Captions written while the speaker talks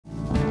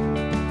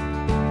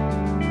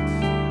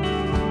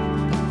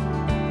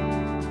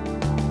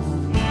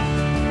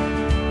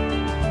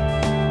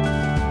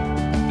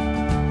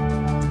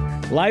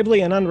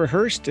Lively and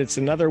unrehearsed, it's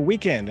another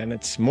weekend and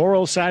it's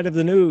moral side of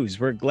the news.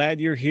 We're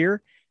glad you're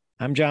here.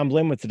 I'm John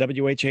Blim with the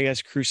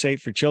WHAS Crusade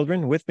for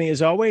Children. With me,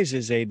 as always,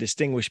 is a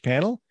distinguished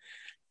panel.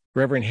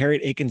 Reverend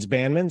Harriett Akins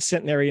Banman,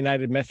 Centenary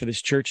United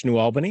Methodist Church, New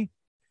Albany.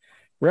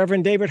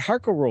 Reverend David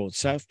Harkleroad,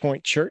 South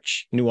Point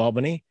Church, New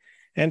Albany.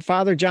 And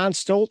Father John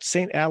Stoltz,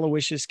 St.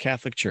 Aloyisus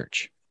Catholic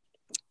Church.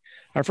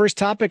 Our first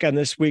topic on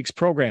this week's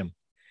program: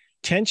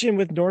 tension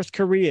with North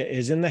Korea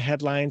is in the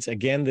headlines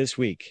again this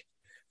week.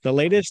 The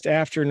latest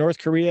after North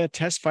Korea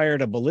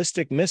test-fired a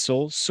ballistic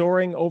missile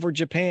soaring over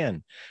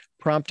Japan,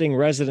 prompting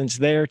residents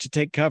there to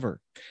take cover.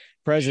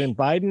 President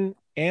Biden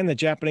and the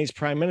Japanese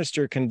Prime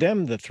Minister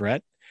condemned the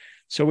threat.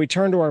 So we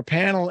turn to our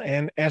panel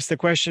and ask the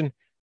question,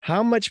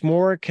 how much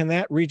more can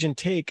that region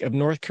take of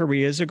North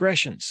Korea's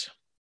aggressions?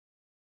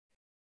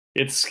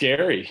 It's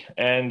scary.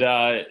 And,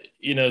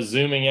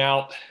 zooming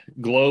out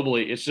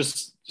globally, it's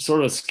just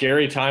sort of a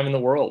scary time in the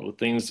world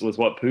with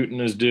what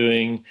Putin is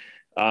doing.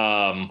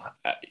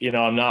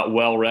 I'm not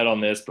well read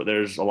on this, but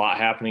there's a lot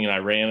happening in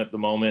Iran at the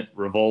moment,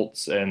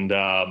 revolts and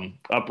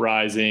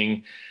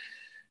uprising.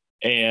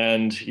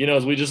 And,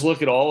 as we just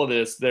look at all of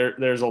this,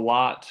 there's a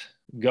lot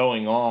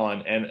going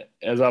on. And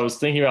as I was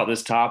thinking about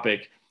this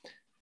topic,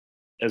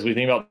 as we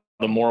think about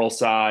the moral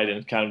side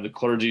and kind of the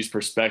clergy's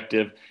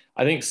perspective,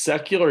 I think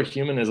secular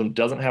humanism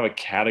doesn't have a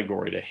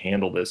category to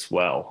handle this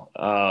well.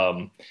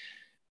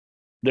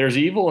 There's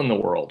evil in the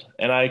world.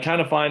 And I kind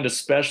of find,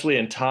 especially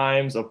in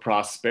times of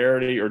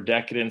prosperity or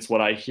decadence, what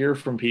I hear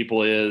from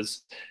people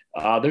is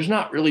there's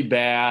not really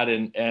bad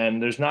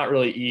and there's not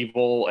really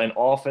evil. And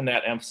often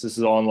that emphasis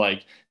is on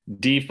like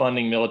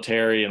defunding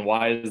military and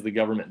why is the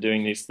government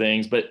doing these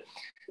things. But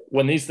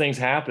when these things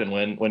happen,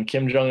 when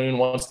Kim Jong-un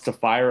wants to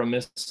fire a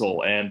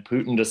missile and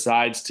Putin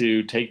decides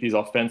to take these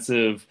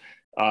offensive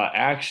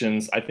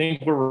actions, I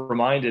think we're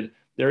reminded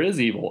there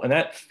is evil, and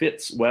that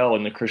fits well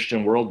in the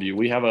Christian worldview.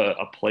 We have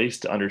a place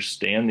to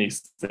understand these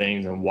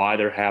things and why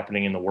they're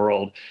happening in the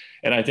world.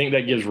 And I think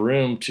that gives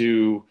room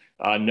to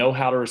know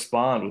how to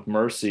respond with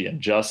mercy and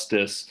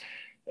justice.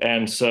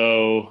 And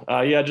so,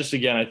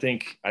 again, I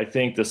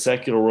think the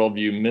secular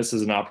worldview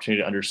misses an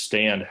opportunity to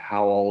understand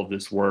how all of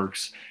this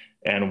works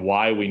and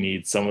why we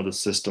need some of the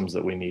systems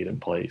that we need in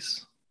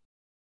place.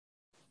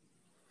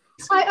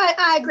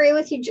 I agree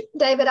with you,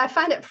 David. I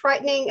find it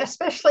frightening,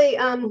 especially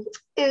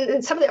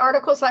in some of the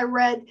articles I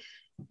read.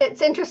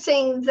 It's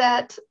interesting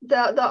that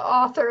the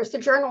authors, the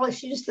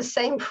journalists, use the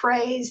same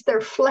phrase,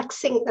 they're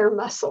flexing their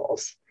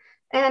muscles.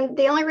 And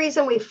the only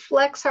reason we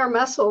flex our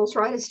muscles,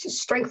 right, is to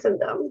strengthen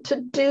them, to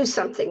do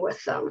something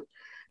with them.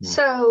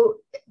 So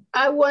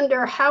I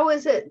wonder, how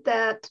is it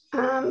that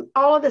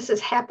all of this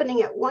is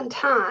happening at one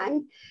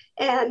time?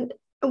 And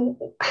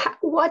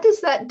what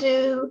does that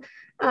do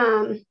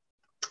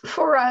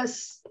for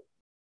us?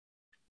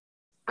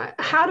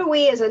 How do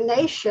we as a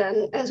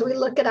nation, as we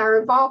look at our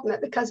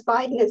involvement, because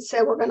Biden had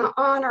said we're going to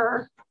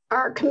honor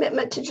our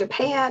commitment to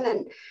Japan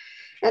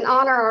and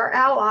honor our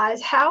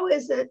allies, how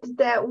is it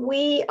that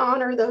we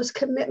honor those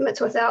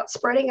commitments without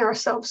spreading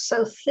ourselves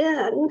so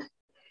thin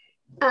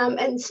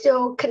and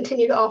still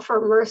continue to offer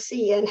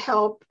mercy and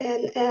help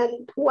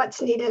and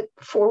what's needed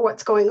for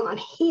what's going on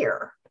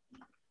here?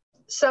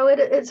 So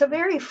it's a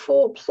very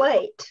full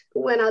plate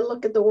when I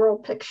look at the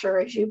world picture,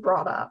 as you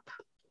brought up.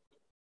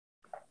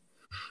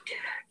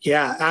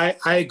 Yeah,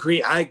 I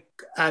agree. I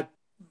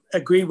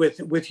agree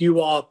with you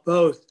all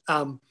both,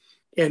 and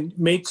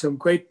made some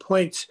great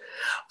points.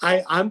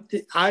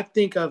 I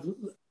think of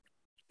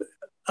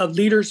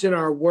leaders in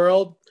our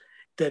world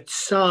that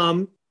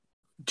some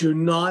do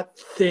not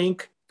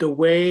think the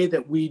way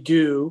that we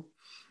do,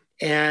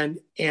 and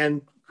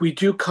we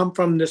do come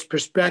from this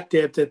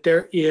perspective that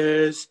there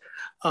is,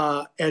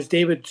 as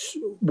David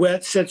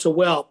said so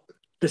well,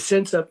 the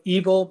sense of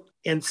evil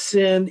and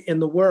sin in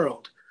the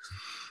world.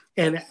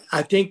 And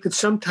I think that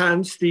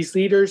sometimes these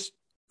leaders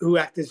who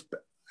act as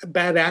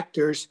bad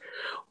actors,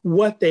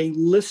 what they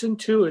listen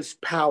to is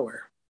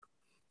power,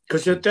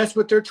 because that's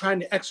what they're trying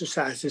to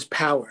exercise, is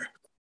power.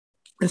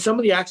 And some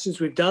of the actions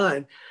we've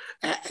done,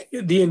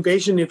 the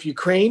invasion of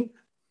Ukraine,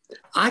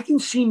 I can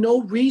see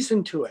no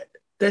reason to it.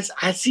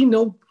 I see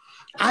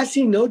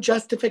no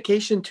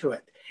justification to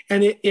it.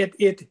 And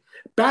it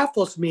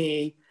baffles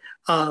me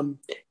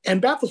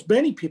and baffles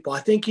many people, I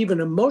think,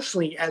 even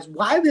emotionally, as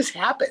why this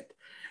happened.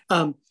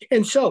 And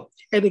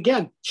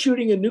again,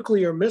 shooting a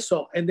nuclear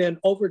missile and then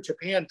over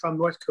Japan from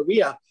North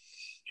Korea,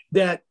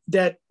 that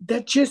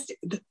just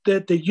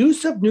the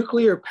use of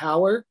nuclear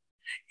power,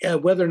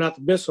 whether or not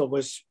the missile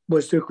was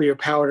nuclear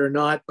powered or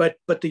not,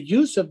 but the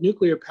use of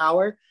nuclear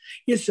power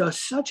is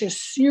such a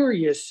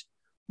serious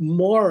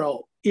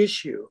moral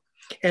issue.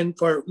 And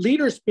for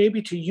leaders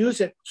maybe to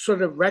use it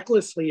sort of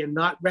recklessly and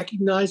not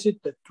recognize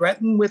it, to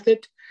threaten with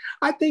it,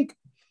 I think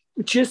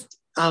just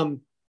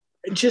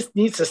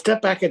needs to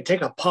step back and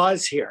take a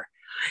pause here.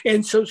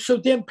 And so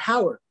then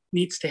power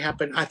needs to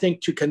happen, I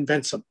think, to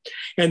convince them.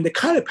 And the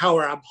kind of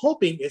power I'm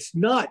hoping is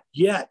not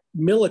yet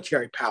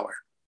military power.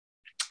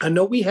 I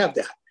know we have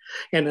that,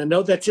 and I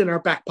know that's in our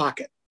back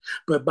pocket.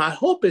 But my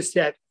hope is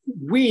that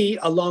we,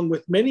 along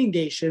with many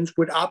nations,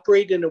 would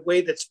operate in a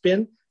way that's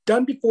been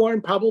done before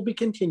and probably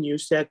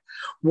continues, that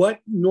what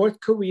North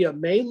Korea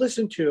may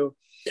listen to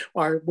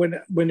are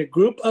when a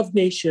group of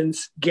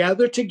nations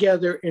gather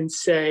together and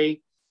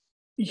say,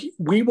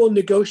 we will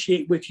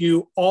negotiate with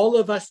you, all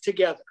of us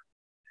together,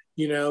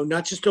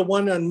 not just a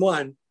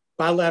one-on-one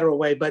bilateral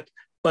way, but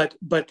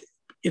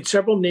in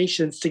several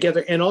nations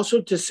together, and also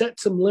to set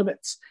some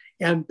limits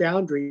and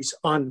boundaries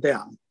on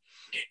them.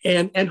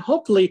 And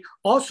hopefully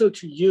also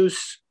to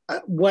use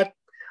what,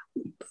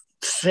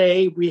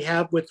 say, we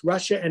have with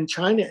Russia and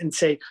China, and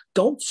say,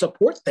 don't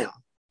support them,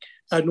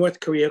 North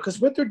Korea, because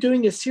what they're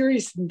doing is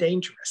serious and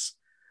dangerous.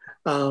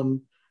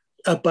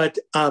 But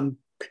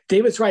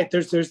David's right.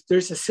 There's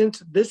a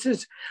sense this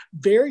is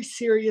very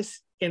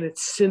serious, and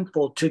it's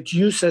sinful to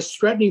use such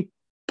threatening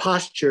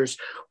postures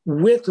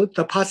with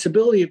the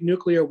possibility of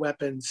nuclear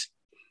weapons,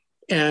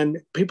 and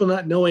people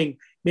not knowing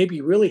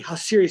maybe really how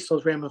serious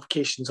those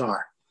ramifications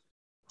are.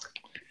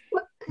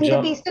 Go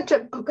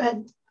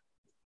ahead.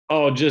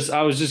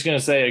 I was just going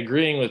to say,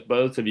 agreeing with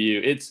both of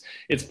you,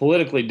 it's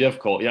politically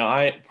difficult.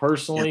 I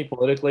personally,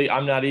 politically,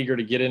 I'm not eager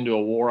to get into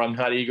a war. I'm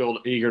not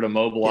eager to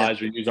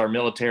mobilize or use our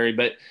military.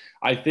 But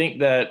I think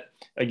that,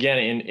 again,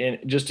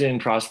 in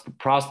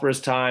prosperous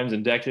times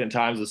and decadent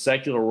times, the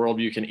secular world,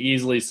 you can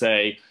easily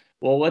say,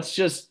 well, let's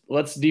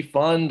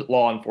defund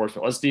law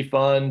enforcement. Let's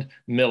defund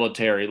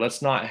military.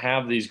 Let's not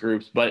have these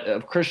groups. But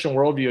a Christian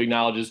worldview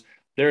acknowledges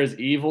there is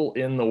evil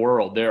in the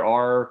world.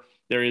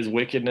 There is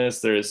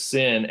wickedness, there is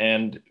sin,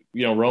 and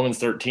Romans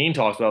 13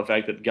 talks about the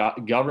fact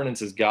that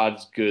governance is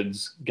God's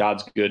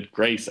good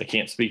grace. I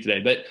can't speak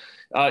today, but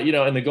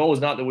and the goal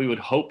is not that we would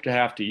hope to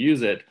have to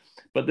use it,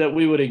 but that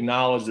we would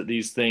acknowledge that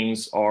these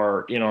things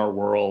are in our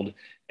world,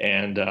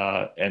 and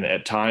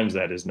at times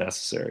that is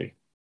necessary.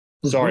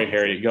 Sorry,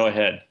 Harriet, go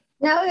ahead.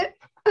 Now,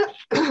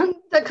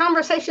 the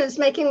conversation is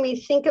making me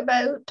think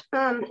about,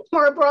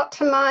 or brought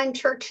to mind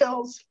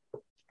Churchill's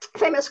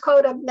famous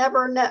quote of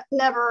never,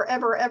 never,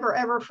 ever, ever,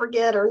 ever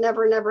forget, or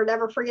never, never,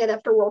 never forget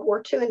after World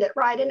War II,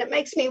 and it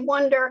makes me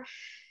wonder,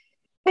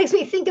 makes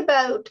me think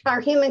about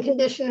our human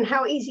condition and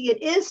how easy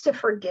it is to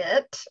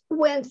forget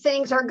when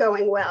things are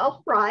going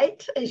well,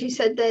 right? As you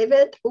said,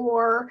 David,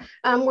 or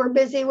we're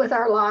busy with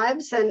our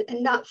lives and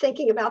not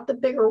thinking about the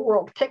bigger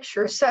world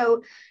picture.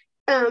 So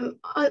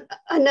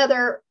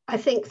another, I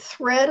think,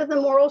 thread of the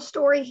moral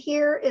story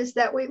here is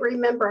that we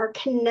remember our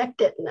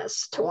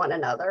connectedness to one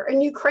another.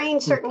 And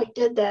Ukraine certainly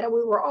did that. And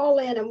we were all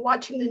in and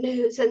watching the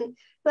news. And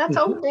that's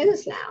old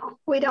news now.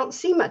 We don't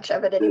see much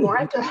of it anymore.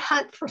 I have to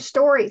hunt for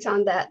stories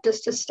on that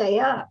just to stay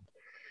up.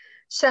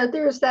 So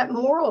there's that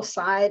moral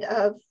side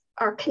of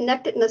our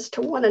connectedness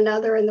to one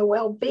another and the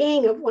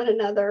well-being of one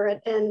another,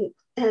 and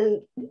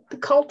the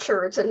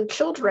cultures and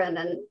children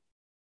and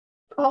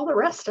all the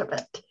rest of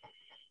it.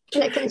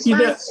 And it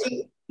concerns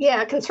me.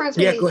 Yeah, it concerns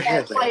me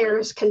that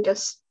players can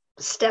just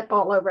step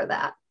all over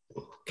that.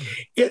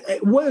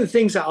 One of the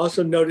things I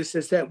also notice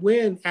is that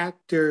when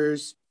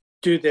actors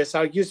do this,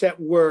 I'll use that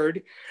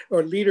word,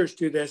 or leaders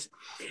do this,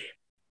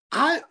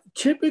 I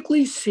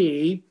typically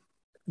see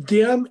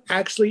them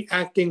actually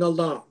acting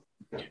alone.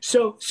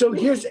 So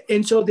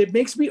that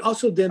makes me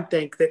also then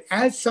think that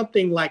as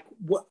something like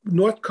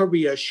North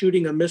Korea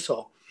shooting a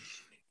missile,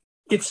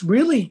 it's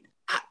really,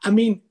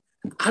 I'm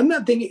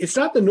not thinking, it's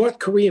not the North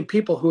Korean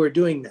people who are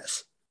doing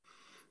this.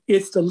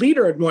 It's the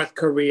leader of North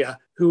Korea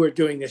who are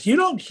doing this. You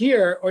don't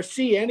hear or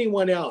see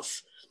anyone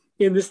else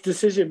in this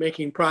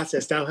decision-making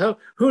process. Now,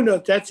 who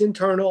knows? That's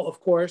internal,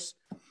 of course,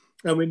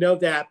 and we know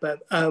that.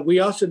 But we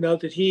also know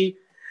that he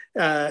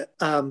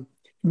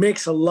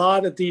makes a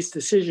lot of these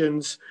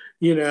decisions.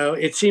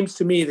 It seems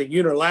to me that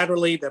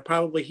unilaterally, that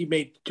probably he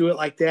may do it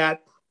like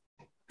that.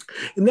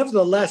 And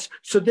nevertheless,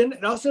 so then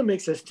it also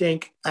makes us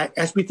think,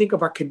 as we think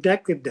of our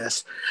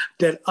connectedness,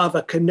 that of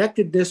a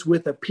connectedness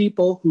with a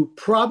people who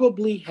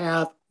probably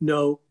have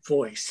no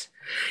voice.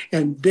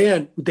 And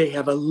then they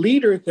have a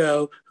leader,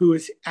 though, who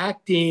is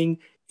acting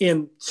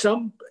in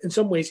some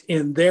ways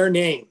in their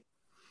name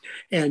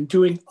and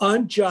doing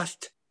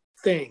unjust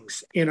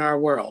things in our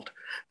world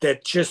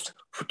that just,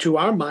 to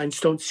our minds,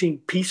 don't seem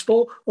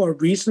peaceful or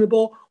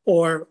reasonable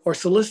or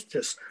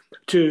solicitous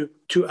to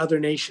other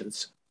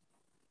nations.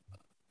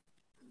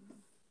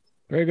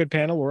 Very good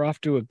panel. We're off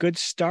to a good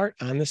start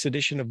on this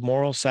edition of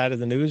Moral Side of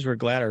the News. We're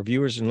glad our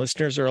viewers and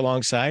listeners are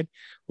alongside.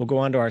 We'll go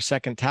on to our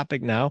second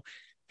topic now.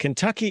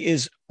 Kentucky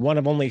is one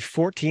of only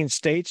 14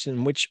 states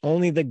in which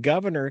only the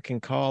governor can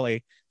call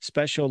a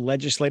special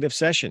legislative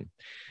session.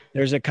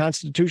 There's a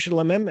constitutional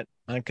amendment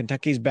on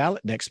Kentucky's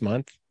ballot next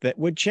month that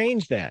would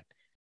change that.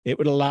 It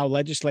would allow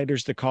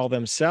legislators to call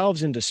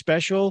themselves into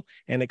special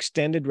and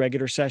extended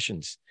regular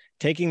sessions,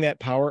 taking that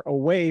power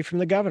away from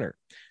the governor.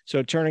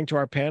 So turning to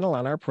our panel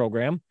on our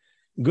program,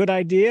 good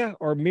idea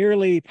or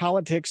merely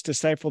politics to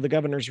stifle the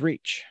governor's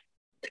reach?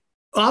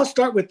 I'll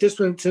start with this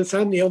one since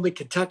I'm the only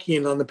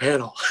Kentuckian on the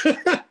panel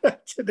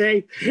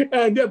today.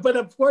 But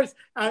of course,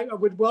 I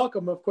would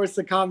welcome, of course,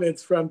 the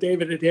comments from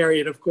David and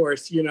Harriett, of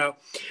course,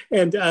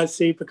 and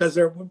see, because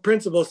there are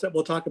principles that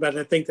we'll talk about,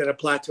 I think, that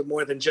apply to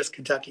more than just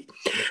Kentucky.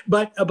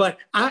 But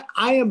I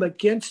am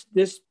against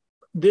this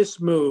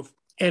move,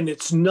 and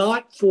it's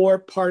not for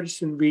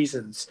partisan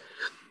reasons.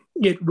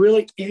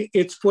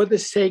 It's for the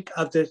sake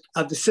of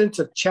the sense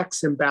of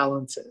checks and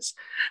balances,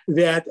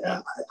 that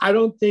I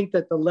don't think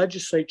that the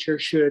legislature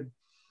should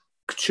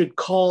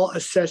call a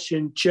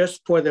session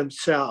just for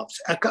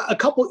themselves. A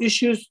couple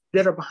issues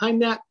that are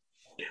behind that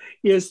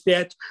is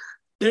that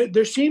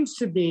there seems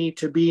to me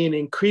to be an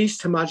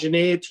increased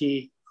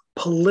homogeneity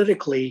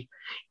politically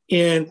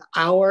in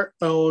our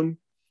own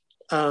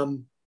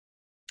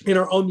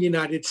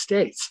United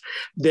States,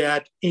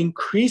 that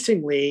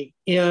increasingly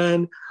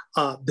in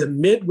the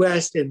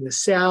Midwest and the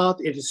South,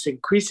 it is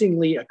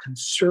increasingly a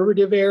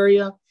conservative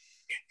area,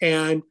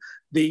 and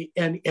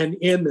in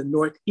the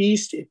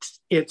Northeast,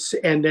 it's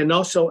and then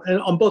also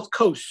on both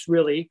coasts,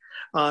 really,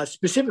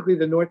 specifically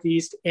the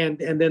Northeast and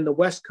then the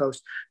West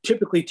Coast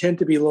typically tend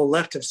to be a little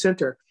left of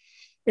center,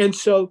 and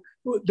so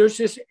there's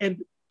this,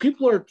 and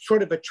people are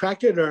sort of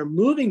attracted or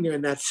moving there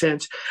in that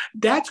sense.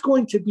 That's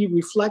going to be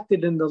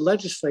reflected in the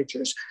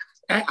legislatures.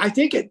 I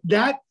think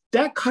that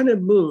kind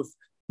of move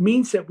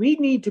means that we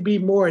need to be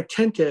more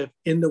attentive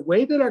in the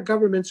way that our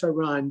governments are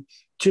run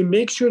to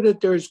make sure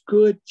that there's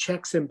good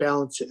checks and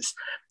balances.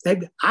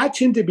 And I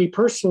tend to be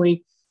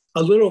personally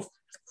a little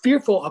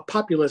fearful of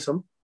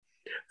populism,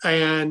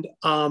 and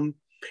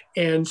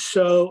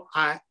so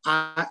I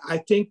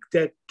think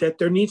that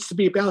there needs to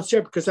be a balance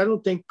there, because I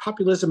don't think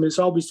populism is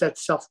always that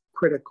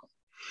self-critical.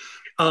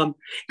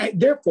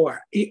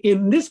 Therefore,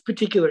 in this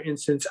particular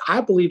instance,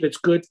 I believe it's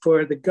good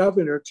for the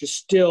governor to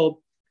still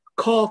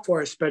call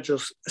for a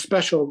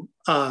special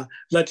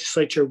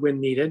legislature when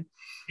needed.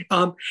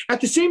 At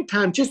the same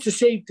time, just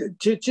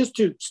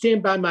to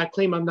stand by my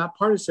claim, I'm not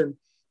partisan.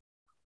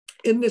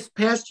 In this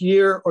past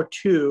year or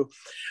two,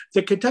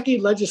 the Kentucky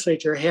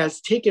legislature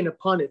has taken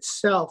upon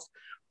itself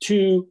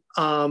to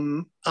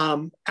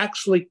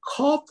actually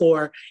call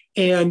for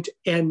and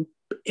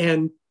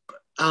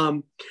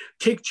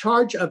take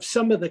charge of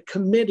some of the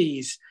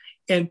committees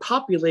and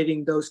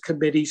populating those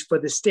committees for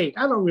the state.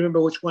 I don't remember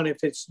which one,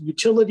 if it's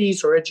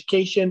utilities or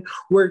education,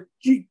 where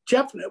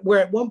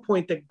at one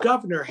point the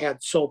governor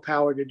had sole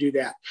power to do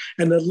that,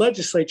 and the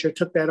legislature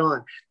took that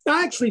on.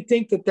 I actually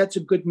think that that's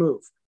a good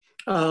move.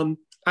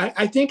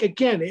 I think,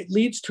 again, it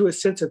leads to a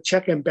sense of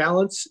check and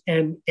balance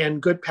and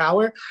good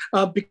power,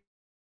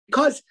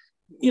 because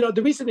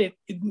the reason it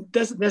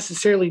doesn't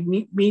necessarily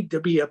need to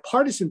be a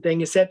partisan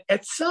thing is that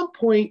at some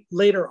point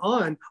later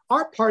on,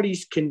 our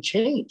parties can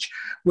change,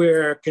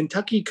 where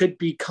Kentucky could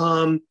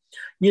become,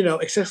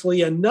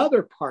 essentially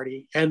another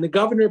party, and the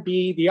governor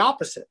be the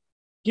opposite,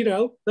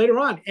 later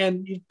on,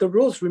 and the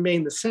rules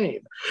remain the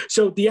same.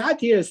 So the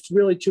idea is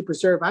really to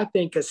preserve, I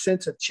think, a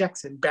sense of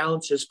checks and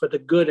balances for the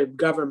good of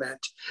government,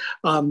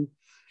 and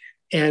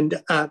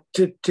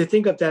to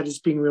think of that as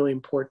being really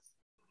important.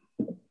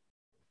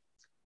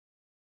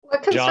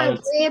 What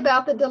concerns me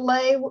about the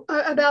delay,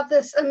 about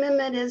this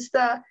amendment, is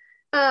the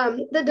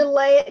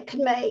delay it could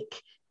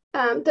make,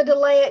 the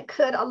delay it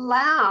could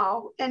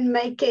allow in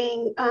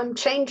making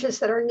changes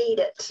that are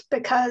needed,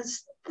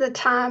 because the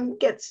time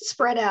gets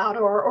spread out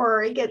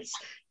or it gets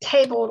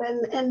tabled,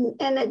 and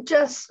it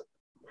just,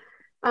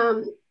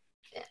 I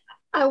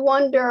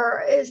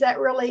wonder, is that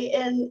really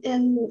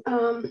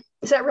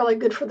is that really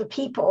good for the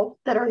people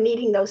that are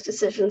needing those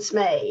decisions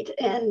made?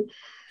 And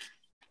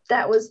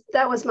that was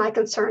my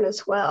concern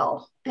as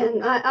well.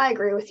 And I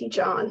agree with you,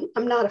 John.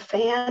 I'm not a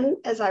fan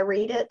as I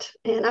read it,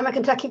 and I'm a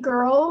Kentucky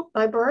girl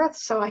by birth,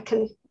 so I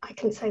can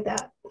say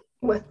that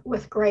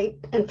with great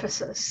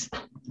emphasis.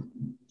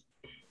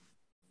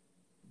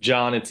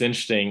 John, it's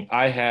interesting.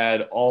 I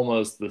had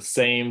almost the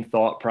same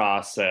thought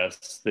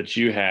process that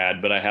you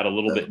had, but I had a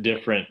little bit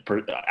different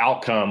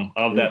outcome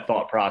of that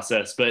thought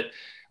process. But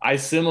I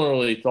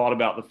similarly thought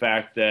about the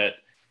fact that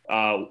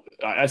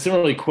I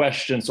similarly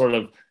questioned sort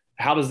of,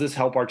 how does this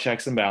help our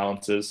checks and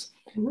balances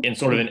in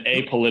sort of an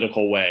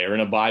apolitical way or in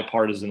a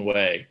bipartisan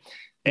way?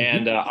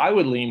 And I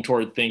would lean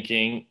toward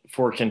thinking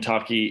for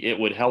Kentucky, it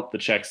would help the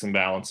checks and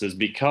balances,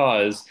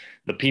 because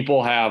the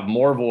people have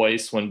more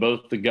voice when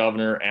both the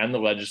governor and the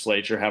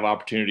legislature have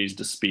opportunities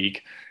to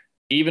speak.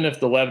 Even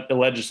if the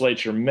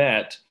legislature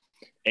met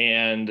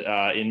and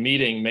in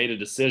meeting made a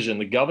decision,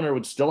 the governor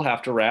would still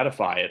have to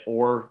ratify it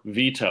or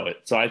veto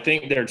it. So I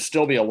think there'd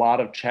still be a lot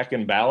of check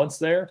and balance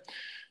there.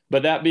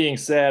 But that being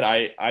said,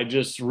 I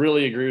just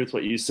really agree with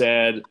what you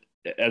said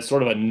as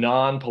sort of a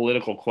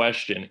non-political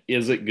question.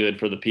 Is it good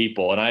for the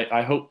people? And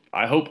I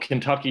hope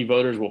Kentucky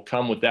voters will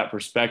come with that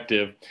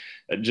perspective.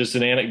 Just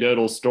an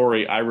anecdotal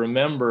story. I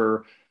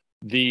remember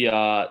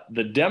the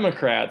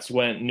Democrats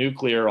went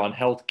nuclear on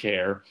health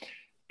care.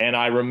 And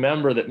I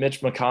remember that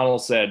Mitch McConnell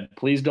said,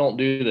 please don't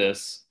do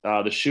this.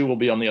 The shoe will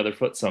be on the other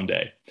foot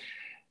someday.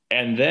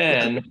 And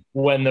then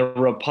when the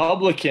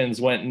Republicans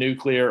went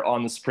nuclear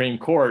on the Supreme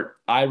Court,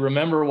 I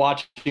remember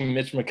watching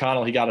Mitch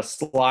McConnell. He got a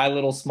sly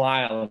little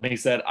smile and he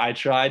said, "I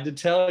tried to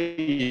tell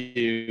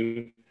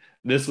you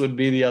this would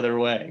be the other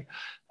way."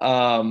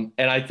 And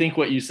I think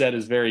what you said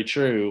is very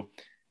true.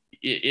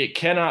 It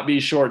cannot be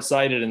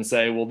short-sighted and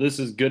say, well, this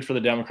is good for the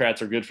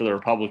Democrats or good for the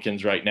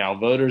Republicans right now.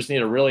 Voters need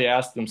to really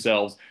ask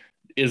themselves,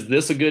 is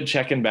this a good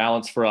check and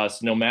balance for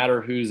us, no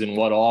matter who's in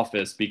what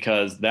office,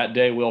 because that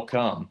day will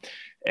come.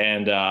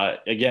 And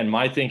again,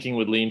 my thinking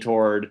would lean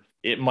toward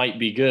it might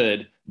be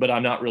good, but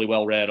I'm not really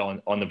well read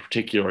on the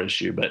particular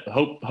issue. But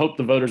hope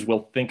the voters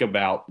will think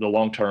about the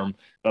long-term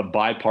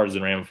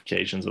bipartisan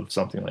ramifications of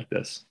something like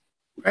this.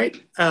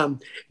 Right.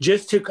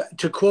 Just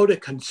to quote a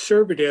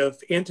conservative,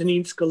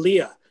 Antonin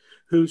Scalia,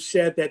 who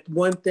said that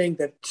one thing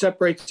that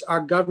separates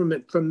our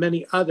government from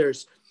many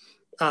others,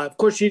 of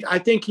course, I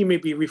think he may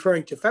be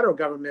referring to federal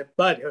government,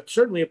 but it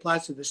certainly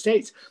applies to the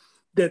states,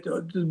 that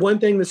the one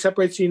thing that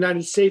separates the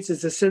United States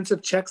is a sense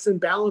of checks and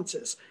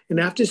balances.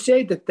 And I have to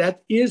say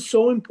that is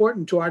so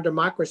important to our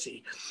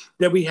democracy,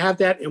 that we have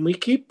that and we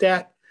keep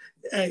that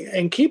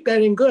and keep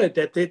that in good,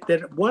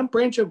 that one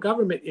branch of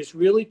government is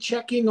really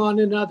checking on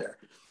another.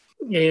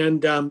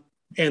 And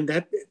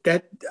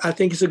that I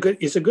think is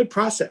a good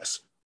process.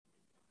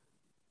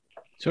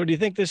 So do you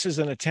think this is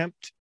an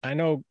attempt? I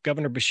know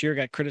Governor Beshear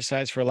got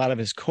criticized for a lot of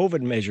his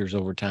COVID measures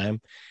over time.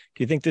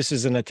 Do you think this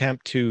is an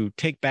attempt to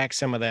take back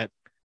some of that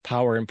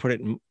power and put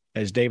it,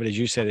 as David, as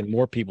you said, in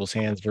more people's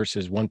hands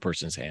versus one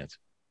person's hands?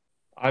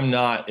 I'm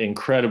not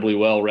incredibly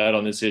well read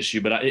on this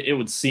issue, but it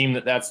would seem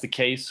that that's the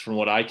case from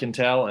what I can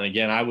tell. And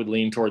again, I would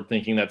lean toward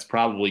thinking that's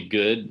probably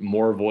good,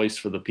 more voice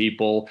for the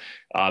people,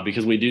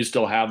 because we do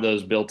still have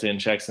those built-in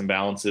checks and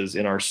balances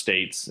in our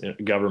states,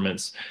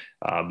 governments.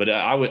 But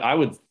I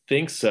would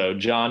think so.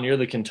 John, you're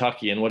the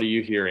Kentuckian. What are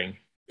you hearing?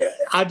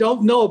 I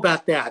don't know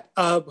about that.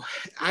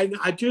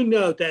 I do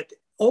know that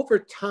over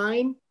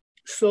time,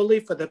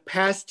 slowly for the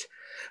past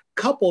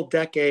couple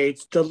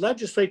decades, the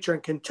legislature in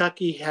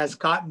Kentucky has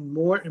gotten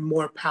more and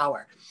more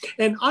power.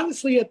 And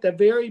honestly, at the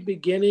very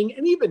beginning,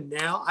 and even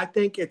now, I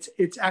think it's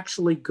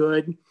actually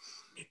good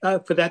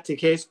for that to be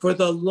the case. For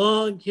the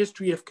long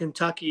history of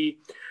Kentucky,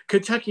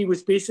 Kentucky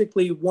was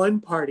basically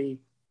one party,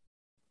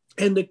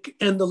 and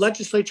the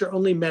legislature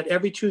only met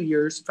every 2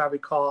 years, if I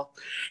recall,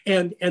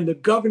 and the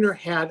governor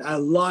had a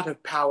lot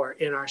of power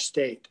in our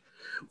state.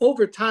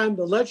 Over time,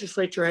 the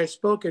legislature has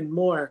spoken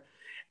more,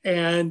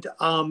 and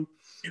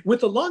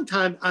with a long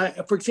time,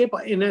 for example,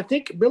 and I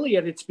think really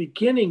at its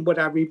beginning, what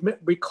I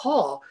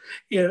recall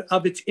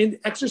of its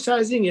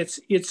exercising its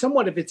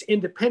somewhat of its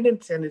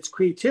independence and its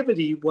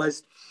creativity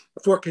was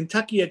for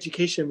Kentucky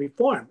education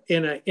reform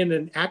in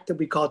an act that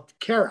we called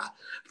KERA,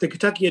 the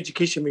Kentucky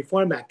Education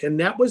Reform Act, and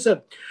that was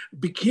a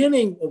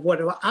beginning of what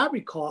I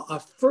recall a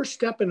first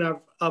step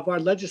of our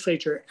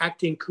legislature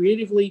acting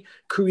creatively,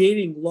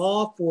 creating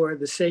law for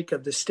the sake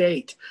of the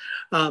state.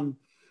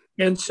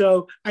 And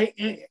so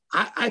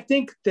I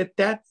think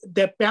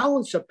that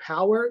balance of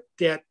power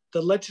that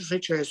the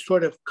legislature has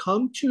sort of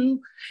come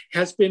to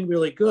has been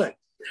really good.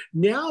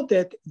 Now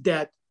that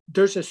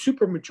there's a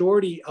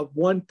supermajority of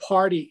one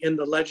party in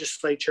the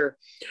legislature,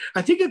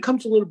 I think it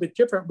comes a little bit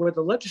different, where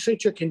the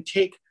legislature can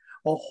take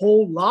a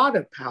whole lot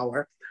of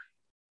power,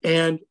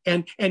 and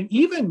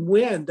even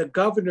when the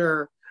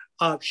governor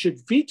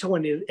should veto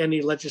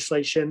any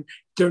legislation,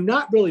 they're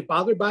not really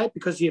bothered by it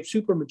because you have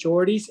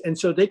supermajorities, and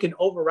so they can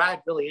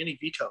override really any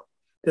veto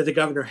that the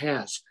governor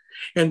has.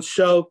 And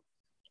so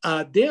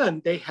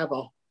then they have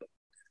a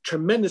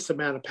tremendous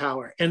amount of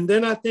power. And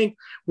then I think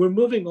we're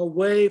moving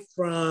away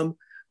from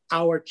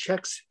our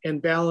checks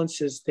and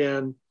balances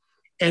then.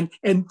 And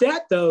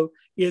that, though,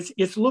 is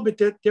a little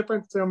bit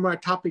different from our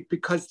topic,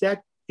 because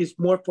that is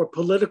more for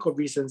political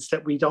reasons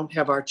that we don't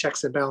have our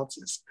checks and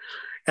balances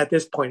at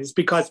this point. It's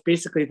because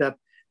basically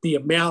the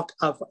amount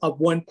of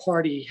one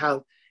party,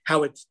 how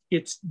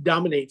it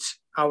dominates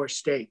our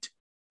state.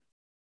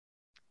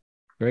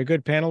 Very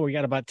good, panel. We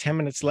got about 10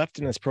 minutes left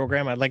in this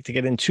program. I'd like to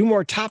get in two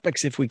more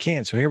topics if we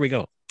can. So here we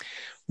go.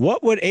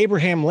 What would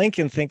Abraham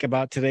Lincoln think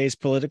about today's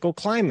political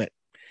climate?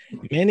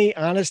 Many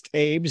honest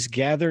Abes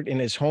gathered in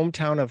his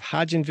hometown of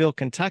Hodgenville,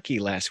 Kentucky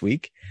last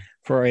week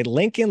for a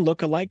Lincoln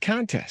look-alike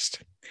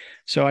contest.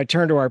 So I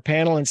turn to our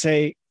panel and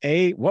say,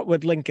 A, what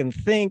would Lincoln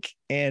think?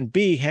 And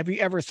B, have you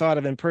ever thought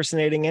of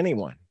impersonating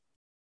anyone?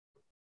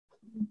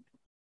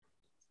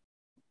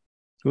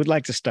 Who would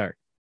like to start?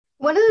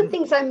 One of the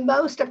things I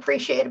most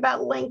appreciate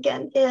about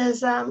Lincoln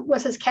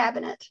was his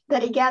cabinet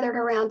that he gathered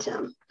around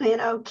him. You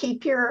know,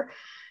 keep your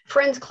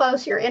friends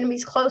close, your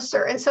enemies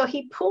closer. And so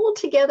he pulled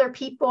together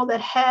people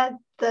that had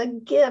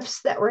the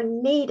gifts that were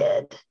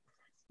needed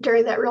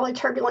during that really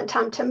turbulent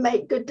time to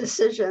make good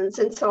decisions.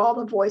 And so all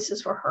the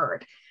voices were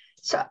heard.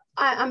 So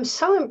I'm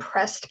so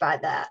impressed by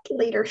that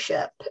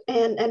leadership,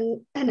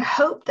 and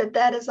hope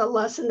that is a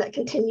lesson that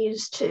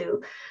continues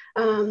to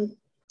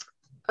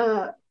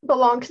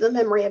belong to the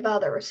memory of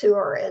others who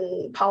are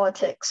in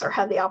politics or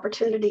have the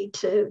opportunity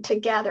to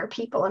gather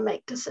people and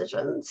make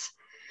decisions.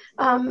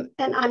 And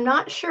I'm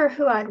not sure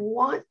who I'd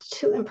want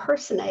to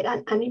impersonate.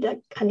 I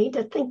need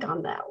to think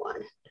on that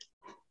one.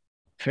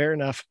 Fair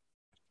enough.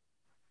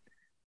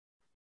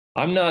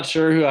 I'm not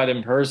sure who I'd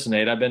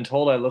impersonate. I've been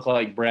told I look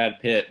like Brad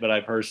Pitt, but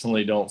I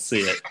personally don't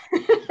see it.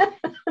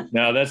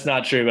 No, that's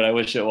not true, but I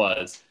wish it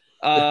was.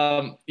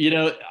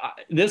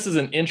 This is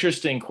an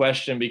interesting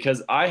question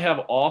because I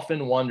have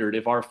often wondered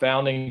if our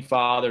founding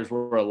fathers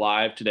were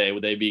alive today,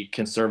 would they be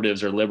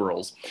conservatives or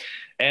liberals?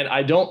 And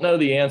I don't know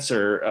the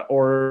answer,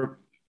 or,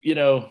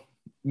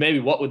 maybe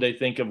what would they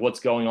think of what's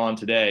going on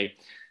today?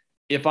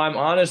 If I'm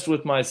honest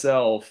with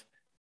myself,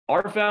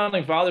 our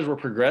founding fathers were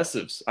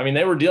progressives. I mean,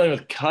 they were dealing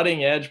with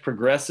cutting edge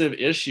progressive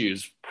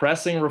issues,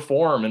 pressing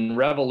reform and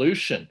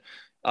revolution.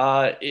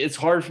 It's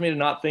hard for me to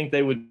not think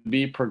they would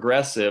be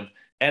progressive.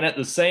 And at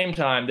the same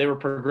time, they were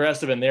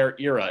progressive in their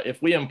era.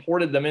 If we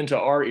imported them into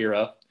our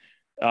era,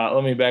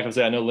 let me back up and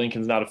say, I know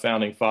Lincoln's not a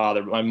founding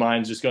father, but my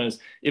mind's just going,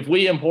 if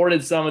we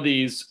imported some of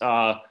these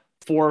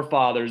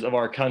forefathers of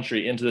our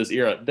country into this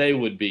era, they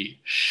would be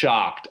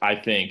shocked, I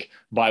think,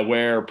 by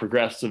where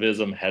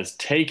progressivism has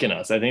taken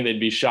us. I think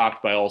they'd be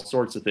shocked by all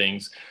sorts of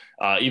things,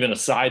 even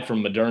aside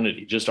from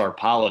modernity. Just our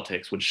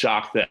politics would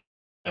shock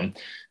them.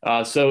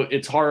 So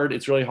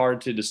it's really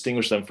hard to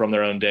distinguish them from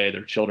their own day.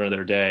 They're children of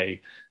their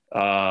day.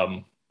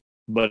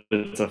 But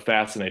it's a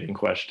fascinating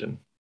question.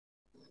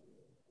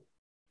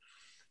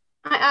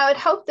 I would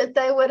hope that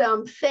they would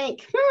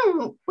think,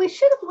 we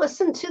should have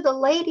listened to the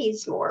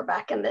ladies more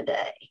back in the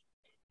day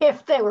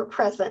if they were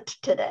present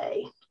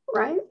today,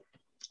 right?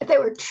 If they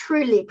were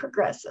truly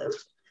progressive.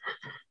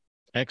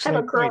 Excellent.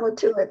 Have a girl or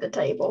two at the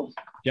table.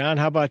 John,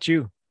 how about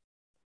you?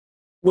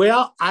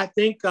 Well, I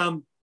think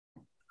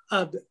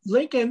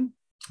Lincoln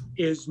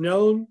is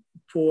known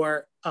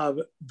for a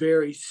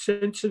very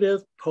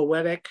sensitive,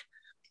 poetic,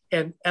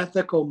 and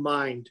ethical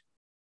mind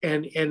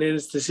and in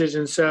his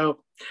decisions.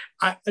 So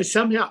I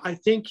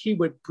think he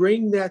would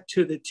bring that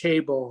to the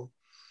table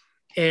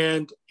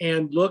and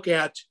look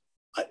at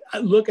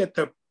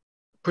the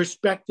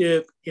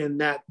perspective in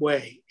that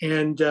way.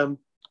 And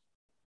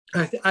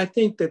I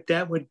think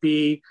that would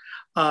be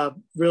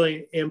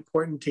really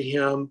important to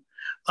him.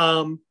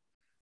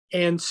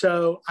 And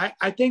so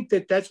I think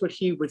that that's what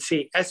he would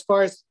see. As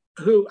far as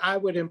who I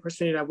would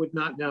impersonate, I would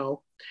not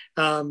know.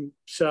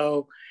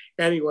 So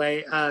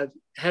anyway,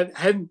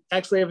 hadn't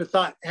ever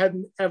thought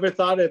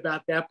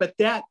about that, but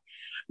that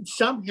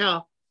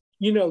somehow,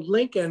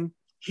 Lincoln,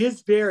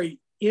 his very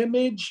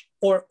image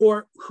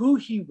or who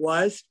he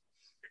was,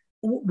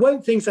 one of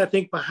the things I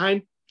think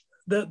behind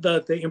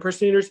the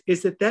impersonators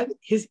is that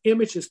his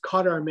image has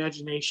caught our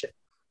imagination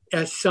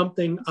as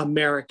something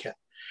American.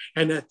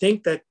 And I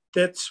think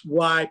that's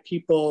why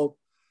people,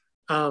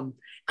 do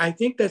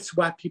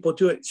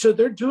it. So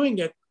they're doing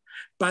it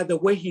by the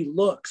way he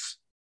looks,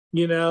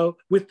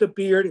 with the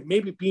beard and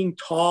maybe being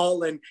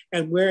tall and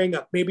wearing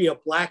maybe a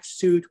black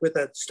suit with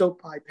a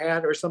stovepipe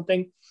hat or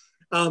something.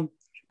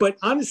 But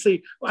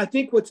honestly, I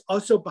think what's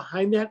also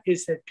behind that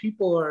is that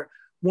people are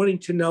wanting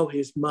to know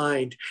his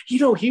mind.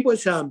 He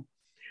was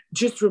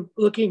just from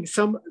looking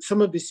some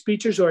of his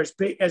speeches, or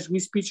as we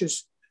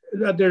speeches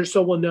that are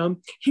so well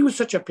known, he was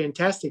such a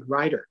fantastic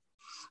writer.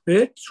 And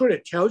it sort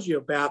of tells you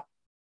about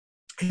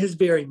his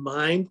very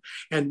mind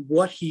and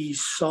what he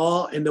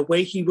saw and the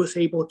way he was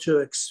able to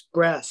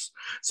express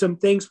some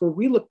things where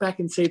we look back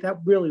and say that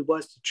really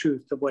was the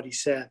truth of what he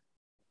said.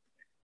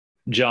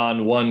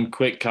 John, one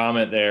quick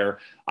comment there.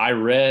 I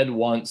read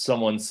once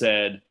someone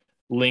said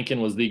Lincoln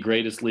was the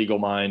greatest legal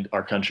mind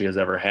our country has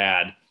ever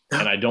had.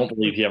 And I don't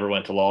believe he ever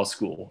went to law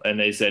school. And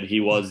they said he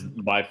was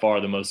by far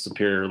the most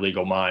superior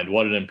legal mind.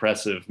 What an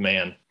impressive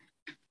man.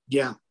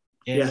 Yeah.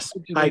 Yes,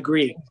 I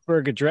agree. The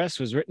Gettysburg Address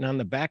was written on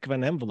the back of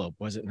an envelope,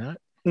 was it not?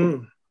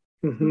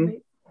 Mm-hmm.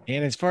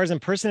 And as far as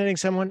impersonating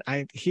someone,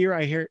 I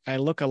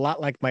look a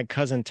lot like my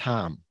cousin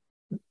Tom.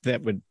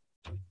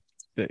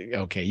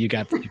 Okay, you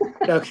got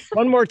Okay.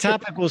 One more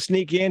topic will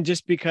sneak in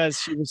just because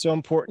she was so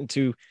important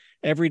to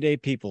everyday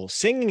people,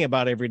 singing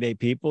about everyday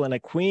people, and a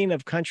queen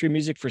of country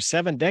music for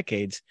 7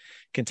 decades.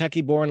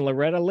 Kentucky-born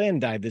Loretta Lynn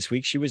died this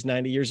week. She was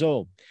 90 years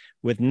old.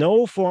 With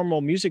no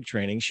formal music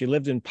training, she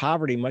lived in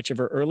poverty much of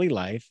her early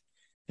life.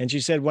 And she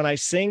said, when I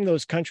sing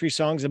those country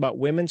songs about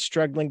women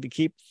struggling to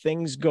keep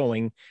things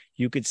going,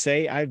 you could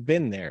say I've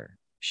been there,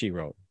 she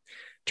wrote.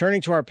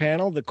 Turning to our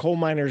panel, the coal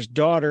miner's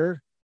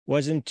daughter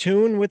was in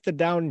tune with the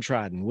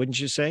downtrodden, wouldn't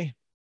you say?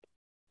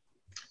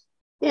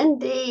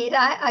 Indeed.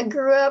 I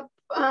grew up,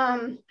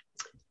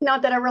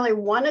 not that I really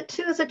wanted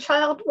to as a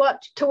child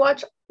watch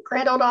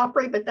Grand Ole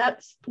Opry, but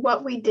that's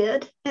what we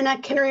did. And I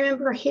can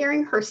remember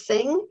hearing her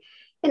sing.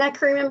 And I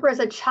can remember as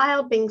a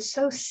child being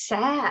so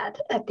sad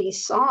at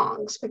these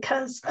songs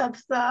because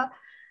of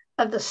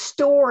the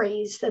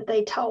stories that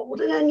they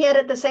told. And yet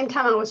at the same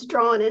time, I was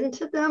drawn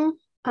into them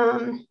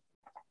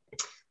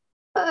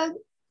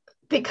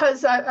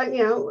because I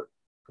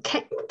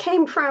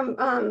came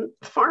from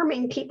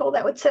farming people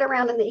that would sit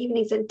around in the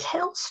evenings and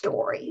tell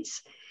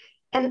stories.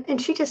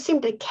 And she just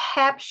seemed to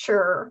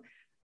capture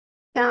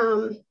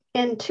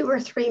in 2 or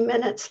 3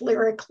 minutes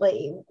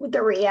lyrically with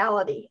the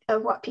reality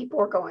of what people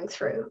were going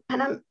through.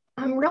 And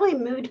I'm really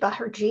moved by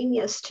her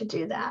genius to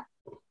do that.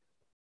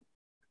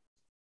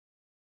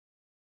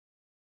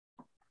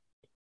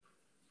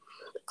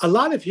 A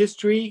lot of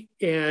history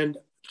and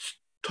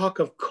talk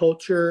of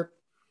culture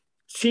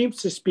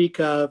seems to speak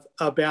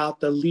about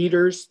the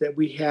leaders that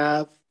we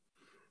have,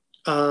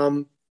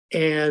 and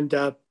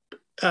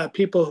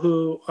people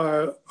who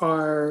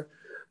are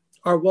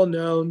well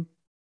known,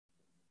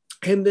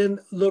 and then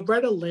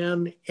Loretta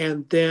Lynn,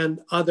 and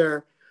then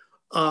other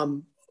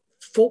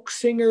folk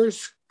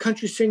singers,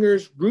 country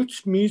singers,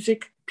 roots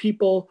music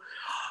people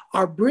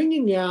are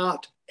bringing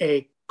out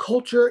a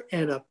culture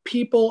and a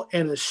people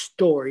and a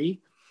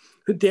story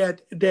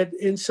that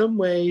in some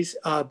ways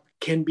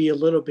can be a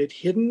little bit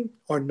hidden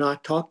or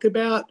not talked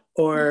about,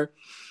 or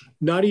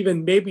not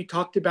even maybe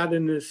talked about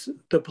in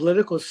the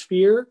political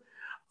sphere.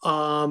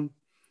 So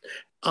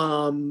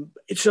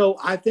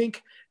I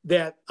think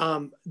that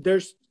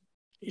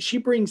she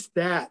brings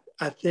that,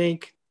 I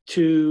think,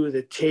 to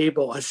the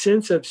table, a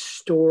sense of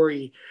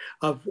story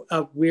of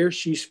where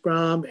she's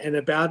from and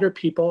about her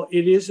people.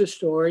 It is a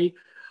story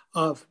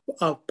of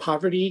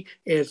poverty.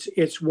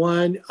 It's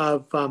one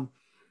of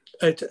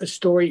a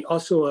story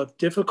also of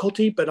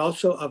difficulty, but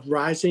also of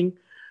rising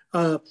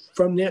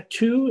from that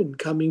too and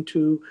coming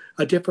to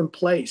a different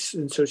place.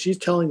 And so she's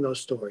telling those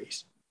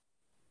stories.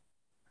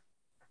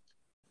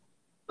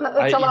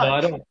 That's a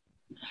lot.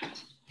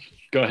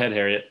 Go ahead,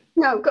 Harriet.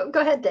 No,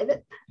 go ahead,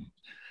 David.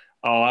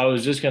 Oh, I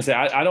was just going to say,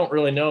 I don't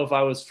really know if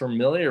I was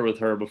familiar with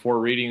her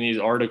before reading these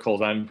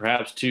articles. I'm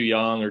perhaps too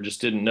young or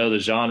just didn't know the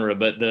genre,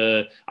 but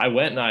I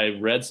went and I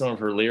read some of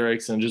her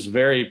lyrics, and just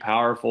very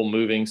powerful,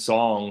 moving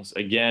songs.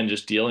 Again,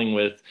 just dealing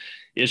with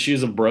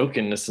issues of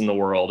brokenness in the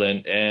world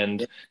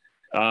and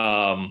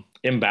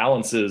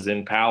imbalances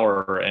in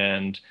power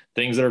and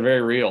things that are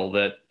very real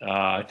that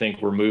I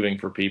think were moving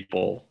for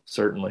people,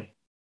 certainly.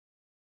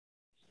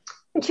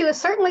 And she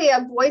was certainly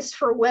a voice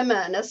for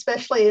women,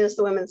 especially as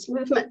the women's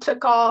movement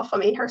took off. I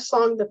mean, her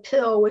song "The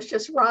Pill" was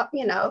just,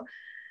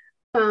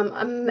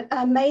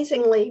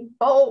 amazingly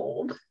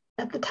bold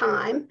at the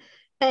time.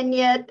 And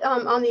yet,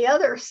 on the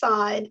other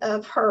side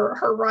of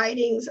her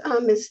writings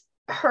is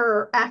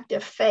her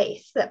active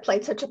faith that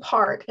played such a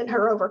part in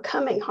her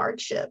overcoming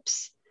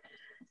hardships.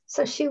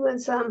 So she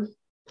was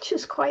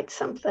quite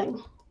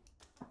something.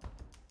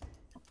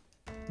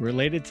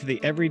 Related to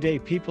the everyday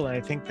people. And I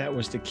think that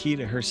was the key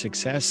to her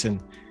success.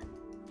 And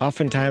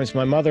oftentimes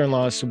my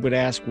mother-in-law would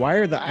ask, why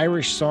are the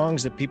Irish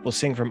songs that people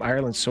sing from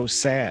Ireland so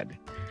sad?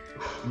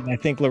 And I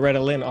think Loretta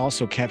Lynn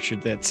also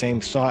captured that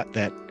same thought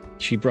that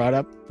she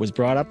was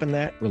brought up in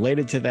that,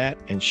 related to that,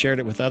 and shared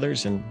it with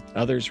others, and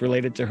others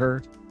related to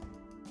her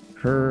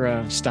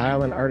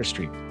style and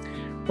artistry.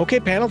 Okay,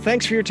 panel,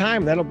 thanks for your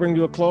time. That'll bring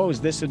to a close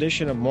this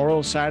edition of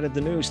Moral Side of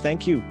the News.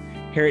 Thank you,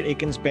 Harriett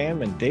Akins,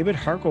 Banman, David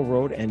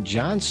Harkleroad, and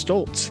John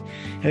Stoltz.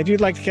 And if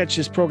you'd like to catch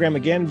this program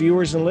again,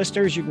 viewers and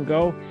listeners, you can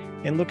go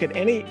and look at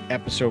any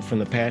episode from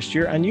the past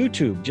year on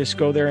YouTube. Just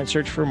go there and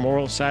search for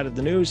Moral Side of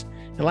the News.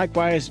 And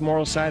likewise,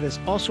 Moral Side is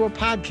also a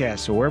podcast.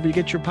 So wherever you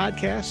get your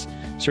podcasts,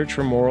 search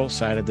for Moral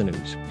Side of the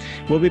News.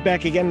 We'll be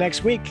back again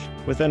next week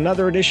with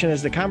another edition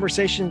as the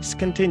conversations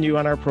continue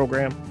on our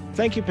program.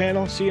 Thank you,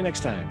 panel. See you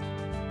next time.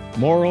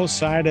 Moral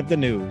Side of the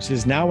News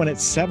is now in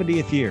its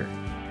 70th year,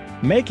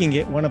 making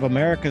it one of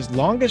America's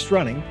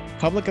longest-running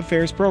public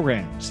affairs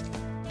programs.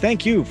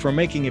 Thank you for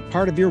making it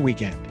part of your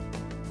weekend.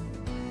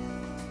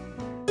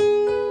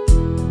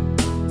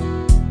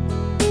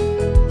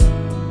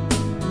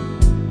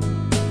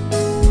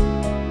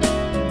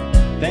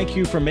 Thank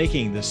you for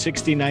making the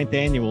 69th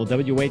annual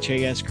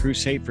WHAS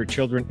Crusade for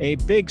Children a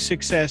big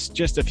success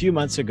just a few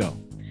months ago.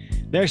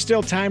 There's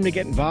still time to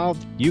get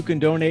involved. You can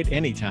donate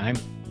anytime.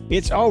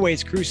 It's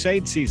always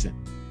Crusade season.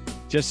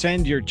 Just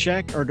send your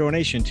check or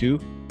donation to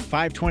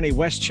 520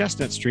 West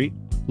Chestnut Street,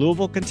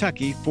 Louisville,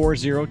 Kentucky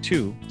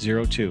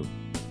 40202.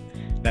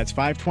 That's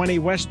 520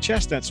 West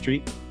Chestnut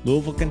Street,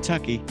 Louisville,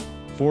 Kentucky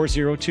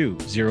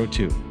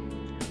 40202.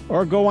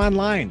 Or go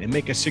online and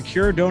make a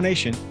secure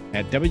donation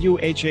at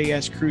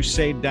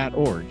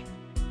whascrusade.org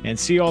and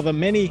see all the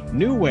many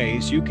new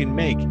ways you can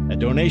make a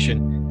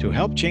donation to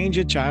help change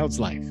a child's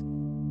life.